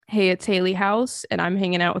Hey, it's Haley House, and I'm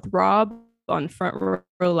hanging out with Rob on Front Row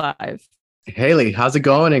Live. Haley, how's it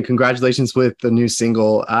going? And congratulations with the new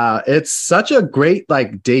single. It's such a great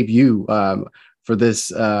like debut for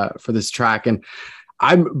this track, and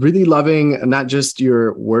I'm really loving not just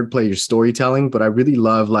your wordplay, your storytelling, but I really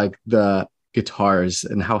love like the guitars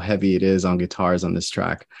and how heavy it is on guitars on this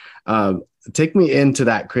track. Take me into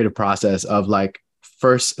that creative process of like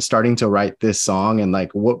first starting to write this song and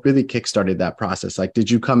like what really kickstarted that process. Like, did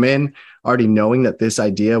you come in already knowing that this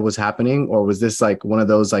idea was happening, or was this like one of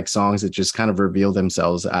those like songs that just kind of reveal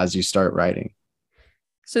themselves as you start writing?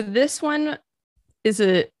 So this one is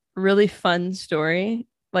a really fun story.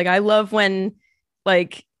 Like I love when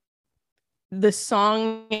like the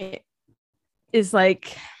song is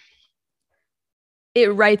like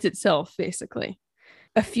it writes itself basically.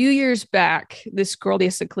 A few years back, this girl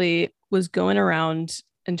basically was going around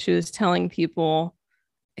and she was telling people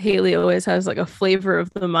Haley always has like a flavor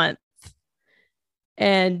of the month.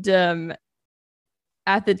 And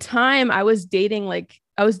at the time I was dating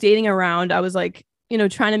around. I was like,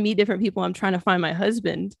 trying to meet different people. I'm trying to find my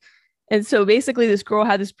husband. And so basically this girl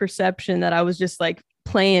had this perception that I was just like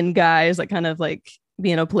playing guys, like kind of like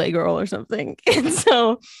being a playgirl or something. And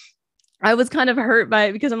so I was kind of hurt by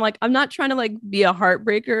it because I'm like, I'm not trying to like be a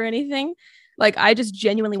heartbreaker or anything. Like I just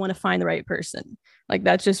genuinely want to find the right person. Like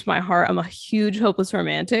that's just my heart. I'm a huge hopeless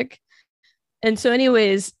romantic. And so,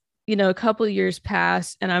 anyways, a couple of years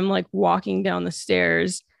pass and I'm like walking down the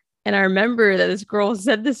stairs. And I remember that this girl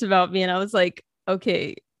said this about me. And I was like,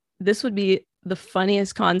 okay, this would be the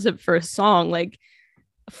funniest concept for a song, like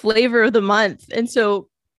flavor of the month. And so,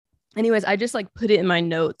 anyways, I just like put it in my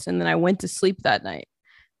notes and then I went to sleep that night.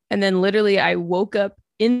 And then literally I woke up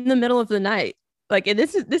in the middle of the night. Like, and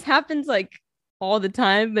this happens like all the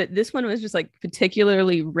time, but this one was just like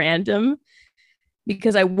particularly random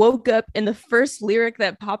because I woke up and the first lyric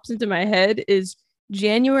that pops into my head is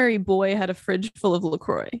January boy had a fridge full of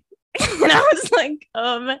LaCroix. And I was like,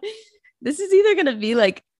 this is either gonna be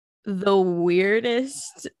like the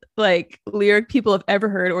weirdest like lyric people have ever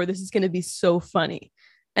heard, or this is gonna be so funny.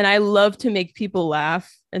 And I love to make people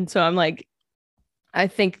laugh. And so I'm like, I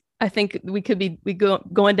think we could be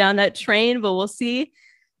going down that train, but we'll see.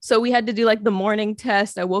 So we had to do like the morning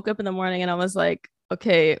test. I woke up in the morning and I was like,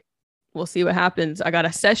 okay, we'll see what happens. I got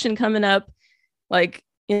a session coming up, like,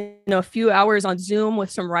 a few hours on Zoom with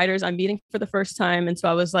some writers I'm meeting for the first time. And so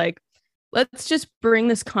I was like, let's just bring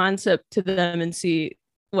this concept to them and see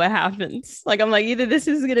what happens. Like, I'm like, either this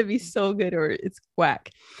is going to be so good or it's whack.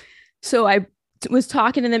 So I was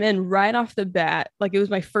talking to them, and right off the bat, like, it was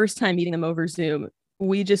my first time meeting them over Zoom.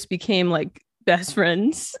 We just became like best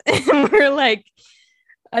friends. And we're like,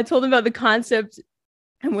 I told them about the concept,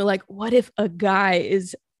 and we're like, what if a guy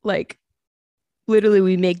is like, literally,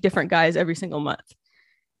 we make different guys every single month.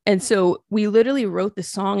 And so we literally wrote the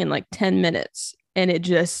song in like 10 minutes, and it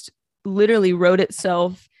just literally wrote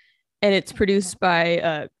itself. And it's produced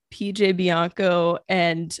by PJ Bianco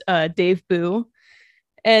and Dave Boo.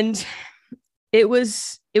 And it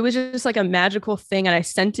was just like a magical thing. And I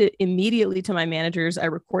sent it immediately to my managers. I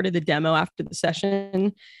recorded the demo after the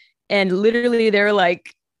session, and literally they're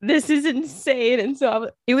like, this is insane. And so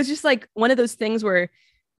it was just like one of those things where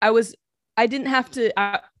I was I didn't have to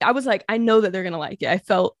I was like, I know that they're gonna like it. I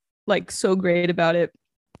felt like so great about it.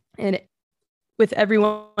 And with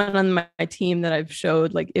everyone on my team that I've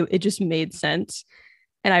showed, like it just made sense.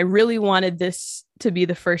 And I really wanted this to be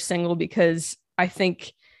the first single because I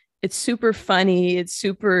think it's super funny, it's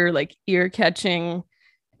super like ear catching,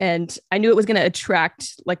 and I knew it was going to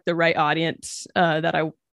attract like the right audience that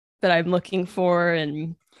I'm looking for.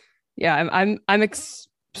 And yeah,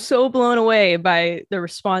 so blown away by the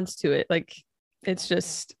response to it. Like it's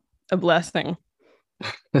just a blessing.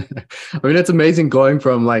 I mean, it's amazing going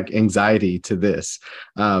from like anxiety to this,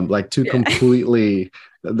 like two Yeah. completely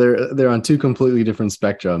they're on two completely different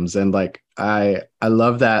spectrums. And like I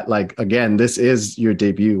love that, like again, this is your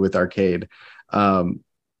debut with Arcade.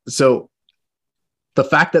 So the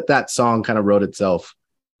fact that that song kind of wrote itself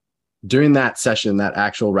during that session, that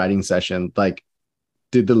actual writing session, like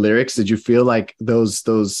did you feel like those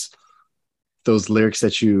lyrics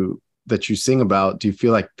that you sing about, do you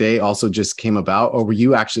feel like they also just came about, or were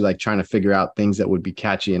you actually like trying to figure out things that would be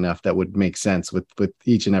catchy enough that would make sense with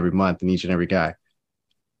each and every month and each and every guy?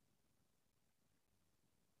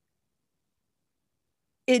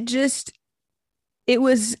 it just it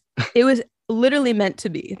was it was literally meant to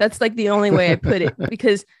be. That's like the only way I put it,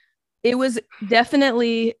 because it was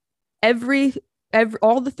definitely every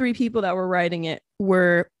all the three people that were writing it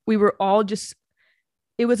we were all just,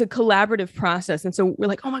 it was a collaborative process. And so we're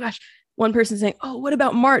like, oh my gosh, one person saying, oh, what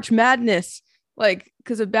about March Madness? like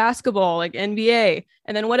because of basketball, like NBA.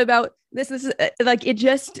 And then what about this is like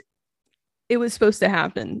it was supposed to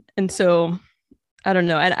happen. And so I don't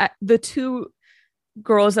know. And the two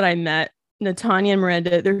girls that I met, Natanya and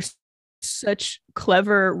Miranda, they're such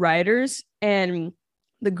clever writers. And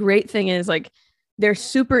the great thing is like they're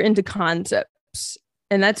super into concepts.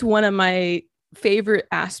 And that's one of my favorite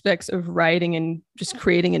aspects of writing and just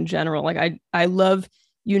creating in general. Like I love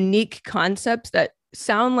unique concepts that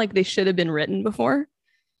sound like they should have been written before.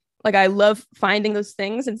 Like I love finding those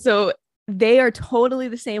things. And so they are totally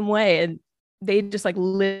the same way. And they just like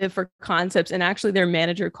live for concepts. And actually their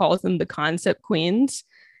manager calls them the concept queens.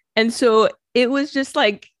 And so it was just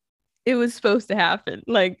like it was supposed to happen.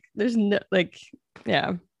 Like there's no like,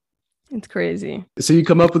 yeah, it's crazy. So you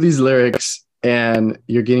come up with these lyrics and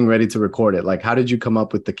you're getting ready to record it. Like, how did you come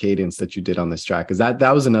up with the cadence that you did on this track? Because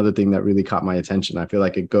that was another thing that really caught my attention. I feel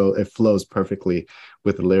like it flows perfectly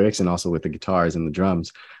with the lyrics and also with the guitars and the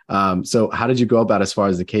drums. So how did you go about as far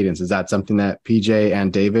as the cadence? Is that something that PJ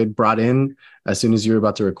and David brought in as soon as you were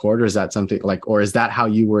about to record, or is that something like, or is that how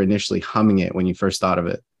you were initially humming it when you first thought of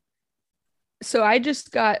it? So I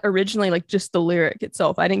just got originally like just the lyric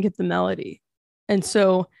itself. I didn't get the melody. And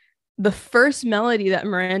so the first melody that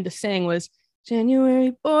Miranda sang was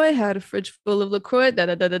January boy had a fridge full of LaCroix, da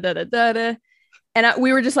da da da da da da. And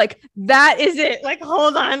we were just like, that is it. Like,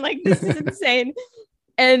 hold on, like this is insane.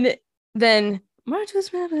 And then March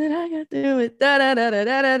was rapid, I got through it, da da da da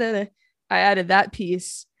da da da. I added that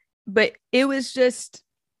piece, but it was just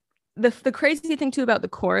the crazy thing too about the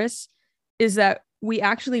chorus is that we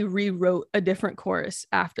actually rewrote a different chorus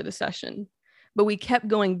after the session, but we kept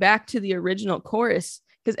going back to the original chorus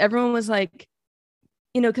because everyone was like,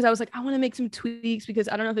 you know, because I was like, I want to make some tweaks because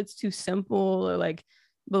I don't know if it's too simple or like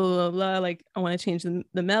blah, blah, blah. Like, I want to change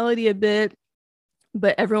the melody a bit.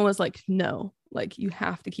 But everyone was like, no, like, you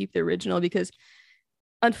have to keep the original because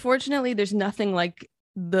unfortunately, there's nothing like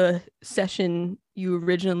the session you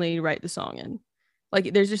originally write the song in.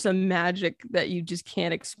 Like, there's just a magic that you just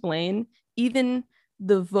can't explain. Even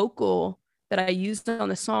the vocal that I used on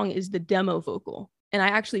the song is the demo vocal. And I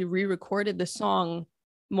actually re-recorded the song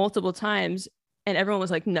multiple times and everyone was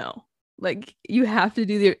like, no, like you have to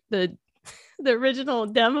do the original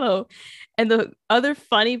demo. And the other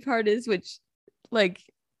funny part is, which like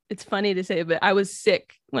it's funny to say, but I was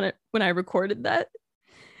sick when I recorded that.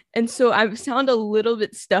 And so I sound a little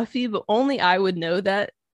bit stuffy, but only I would know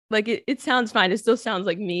that. Like it sounds fine. It still sounds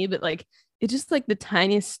like me, but like it just like the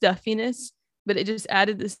tiniest stuffiness, but it just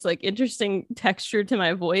added this like interesting texture to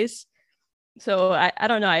my voice. So I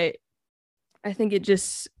don't know. I think it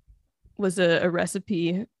just was a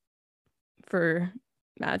recipe for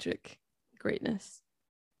magic greatness.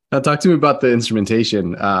 Now, talk to me about the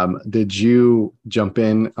instrumentation. Did you jump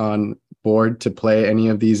in on board to play any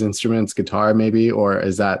of these instruments, guitar maybe, or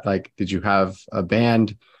is that like, did you have a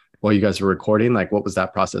band while you guys were recording? Like, what was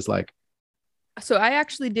that process like? So I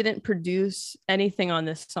actually didn't produce anything on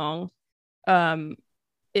this song.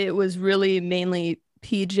 It was really mainly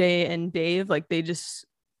PJ and Dave. Like they just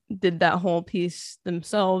did that whole piece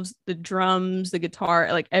themselves, the drums, the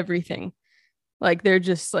guitar, like everything. Like they're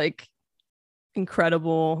just like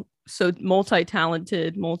incredible, so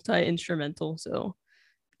multi-talented, multi-instrumental, so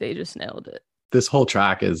they just nailed it. This whole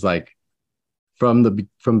track is like from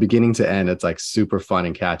beginning to end, it's like super fun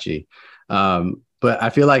and catchy. But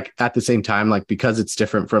I feel like at the same time, like because it's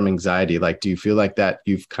different from Anxiety, like do you feel like that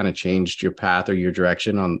you've kind of changed your path or your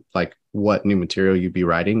direction on like what new material you'd be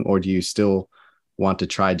writing, or do you still want to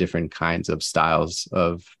try different kinds of styles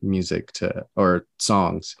of music or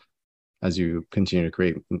songs as you continue to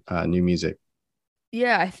create new music?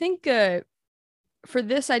 Yeah, I think for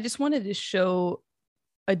this, I just wanted to show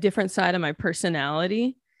a different side of my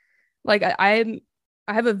personality. Like I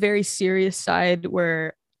have a very serious side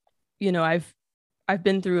where, you know, I've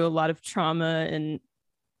been through a lot of trauma and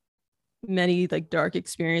many like dark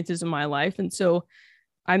experiences in my life. And so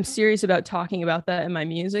I'm serious about talking about that in my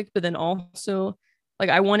music, but then also like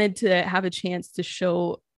I wanted to have a chance to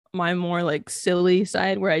show my more like silly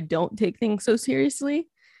side where I don't take things so seriously.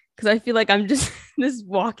 Cause I feel like I'm just this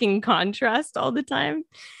walking contrast all the time.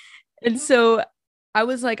 And so I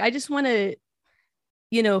was like, I just want to,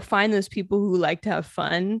 you know, find those people who like to have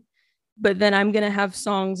fun. But then I'm going to have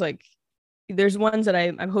songs like there's ones that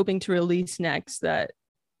I'm hoping to release next that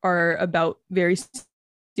are about very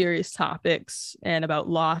serious topics and about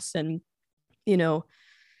loss and, you know,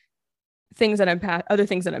 things that other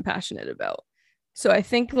things that I'm passionate about. So I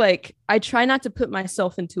think like I try not to put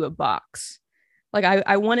myself into a box. Like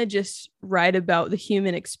I want to just write about the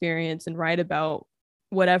human experience and write about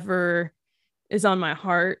whatever is on my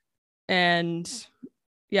heart. And,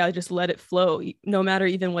 yeah, just let it flow, no matter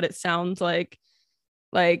even what it sounds like.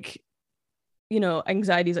 Like,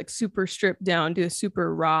 anxiety is like super stripped down, do a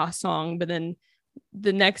super raw song, but then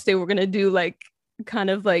the next day we're gonna do like kind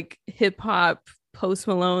of like hip hop Post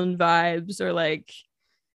Malone vibes, or like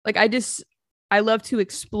I love to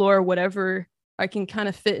explore whatever I can kind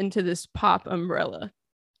of fit into this pop umbrella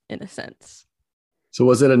in a sense. So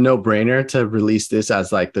was it a no-brainer to release this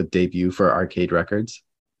as like the debut for Arcade Records?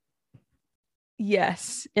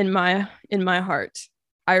 Yes, in my heart.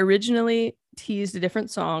 I originally teased a different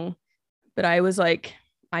song, but I was like,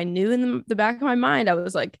 I knew in the back of my mind, I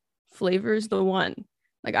was like, Flavor's the one.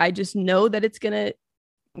 Like, I just know that it's gonna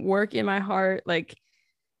work in my heart. Like,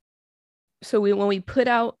 so when we put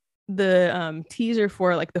out the teaser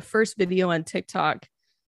for like the first video on TikTok,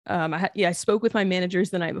 I spoke with my managers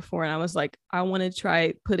the night before, and I was like, I want to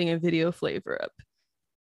try putting a video Flavor up.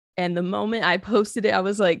 And the moment I posted it, I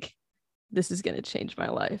was like, this is gonna change my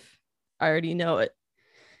life. I already know it.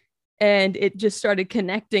 And it just started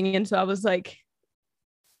connecting, and so I was like,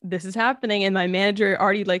 this is happening. And my manager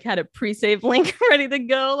already like had a pre-save link ready to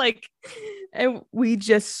go, like, and we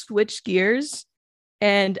just switched gears,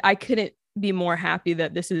 and I couldn't be more happy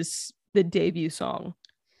that this is the debut song.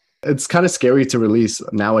 It's kind of scary to release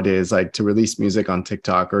nowadays, like to release music on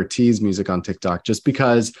TikTok or tease music on TikTok, just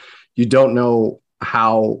because you don't know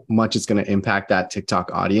how much it's going to impact that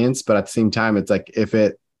TikTok audience. But at the same time, it's like if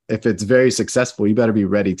it's very successful, you better be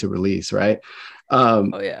ready to release, right?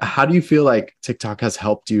 Oh yeah. How do you feel like TikTok has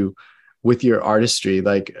helped you with your artistry,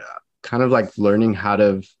 like kind of like learning how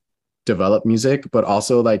to develop music, but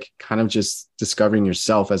also like kind of just discovering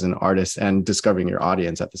yourself as an artist and discovering your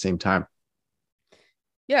audience at the same time?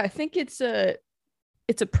 Yeah, I think it's a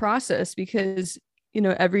process, because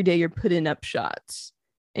every day you're putting up shots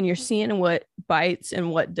and you're seeing what bites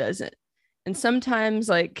and what doesn't. And sometimes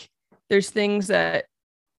like there's things that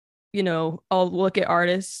I'll look at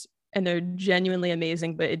artists and they're genuinely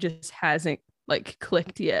amazing, but it just hasn't like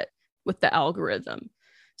clicked yet with the algorithm.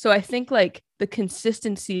 So I think like the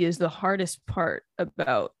consistency is the hardest part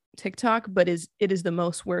about TikTok, but it is the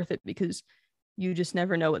most worth it, because you just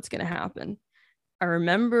never know what's going to happen. I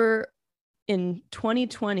remember in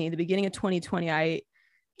 2020, the beginning of 2020, I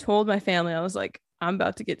told my family, I was like, I'm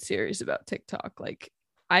about to get serious about TikTok. Like,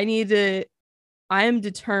 I am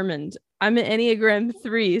determined. I'm an Enneagram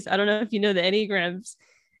 3s. I don't know if you know the Enneagrams,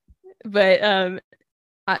 but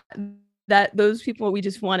that those people, we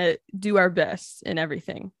just want to do our best in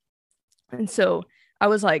everything. And so I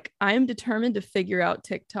was like, I am determined to figure out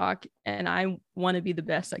TikTok, and I want to be the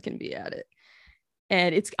best I can be at it.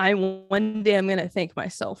 And one day I'm going to thank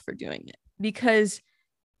myself for doing it, because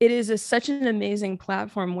it is such an amazing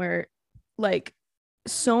platform where like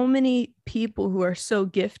so many people who are so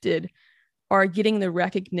gifted are getting the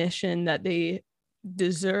recognition that they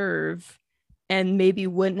deserve and maybe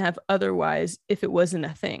wouldn't have otherwise if it wasn't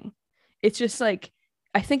a thing. It's just like,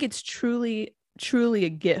 I think it's truly, truly a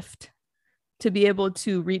gift to be able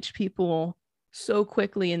to reach people so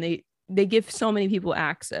quickly, and they give so many people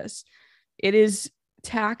access. It is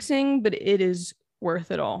taxing, but it is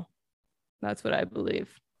worth it all. That's what I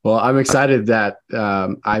believe. Well, I'm excited that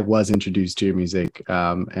I was introduced to your music,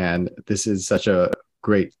 and this is such a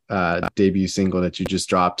great debut single that you just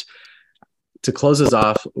dropped. To close us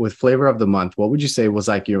off with Flavor of the Month, what would you say was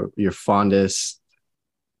like your fondest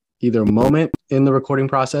either moment in the recording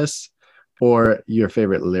process or your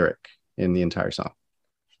favorite lyric in the entire song?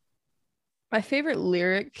 My favorite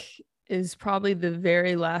lyric is probably the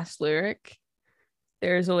very last lyric.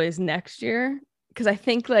 There's always next year, because I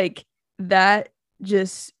think like that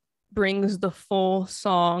just brings the full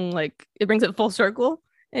song, like it brings it full circle,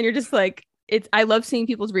 and you're just like, I love seeing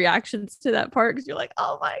people's reactions to that part, because you're like,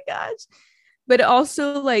 oh my gosh. But it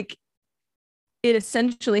also like it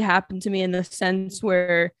essentially happened to me in the sense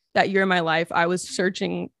where that year in my life I was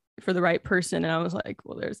searching for the right person, and I was like,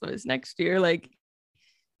 well, there's always next year, like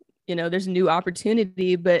there's a new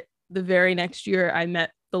opportunity. But the very next year I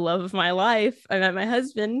met the love of my life. I met my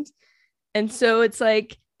husband. And so it's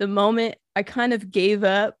like the moment I kind of gave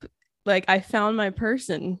up, like I found my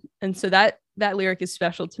person. And so that lyric is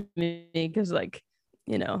special to me, because like,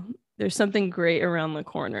 there's something great around the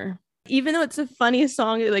corner. Even though it's a funny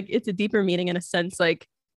song, like it's a deeper meaning in a sense, like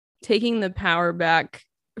taking the power back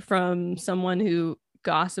from someone who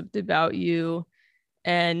gossiped about you,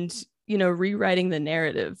 and, rewriting the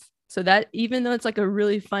narrative. So that even though it's like a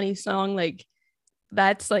really funny song, like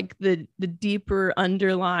that's like the deeper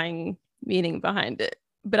underlying meaning behind it.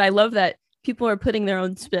 But I love that people are putting their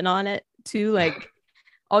own spin on it too. Like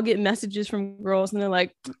I'll get messages from girls and they're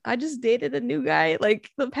like, I just dated a new guy like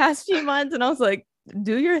the past few months. And I was like,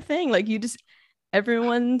 do your thing. Like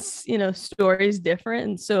everyone's, story is different.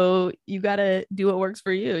 And so you got to do what works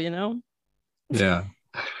for you, Yeah.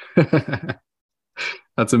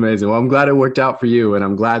 That's amazing. Well, I'm glad it worked out for you, and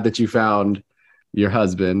I'm glad that you found your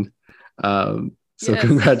husband. So Yes.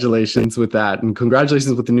 congratulations with that, and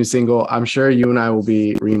congratulations with the new single. I'm sure you and I will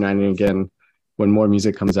be reuniting again when more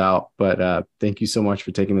music comes out. But thank you so much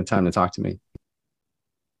for taking the time to talk to me.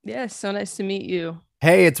 Yes, so nice to meet you.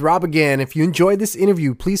 Hey, it's Rob again. If you enjoyed this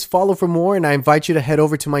interview, please follow for more, and I invite you to head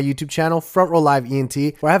over to my YouTube channel, Front Row Live ENT,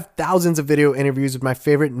 where I have thousands of video interviews with my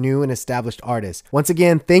favorite new and established artists. Once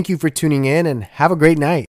again, thank you for tuning in, and have a great night.